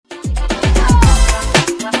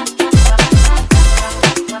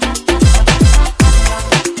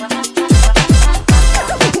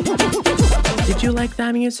like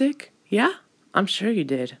that music? Yeah? I'm sure you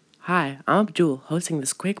did. Hi, I'm Abdul, hosting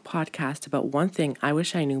this quick podcast about one thing I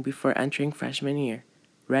wish I knew before entering freshman year.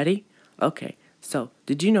 Ready? Okay, so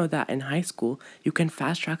did you know that in high school you can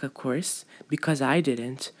fast track a course? Because I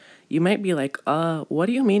didn't. You might be like, what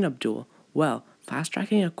do you mean, Abdul? Well, fast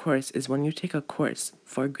tracking a course is when you take a course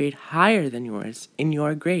for a grade higher than yours in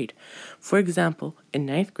your grade. For example, in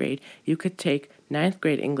ninth grade, you could take ninth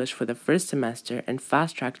grade English for the first semester and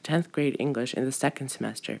fast track 10th grade English in the second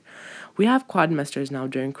semester. We have quadmesters now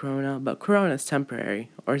during Corona, but Corona is temporary,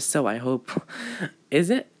 or so I hope.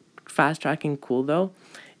 Isn't fast tracking cool though?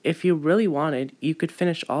 If you really wanted, you could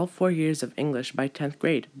finish all 4 years of English by 10th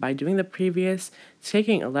grade by doing the previous,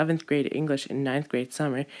 taking 11th grade English in ninth grade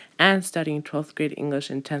summer, and studying 12th grade English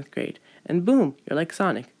in 10th grade. And boom, you're like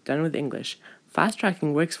Sonic, done with English. Fast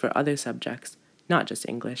tracking works for other subjects, not just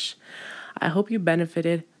English. I hope you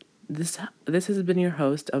benefited. This has been your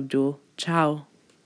host, Abdul. Ciao.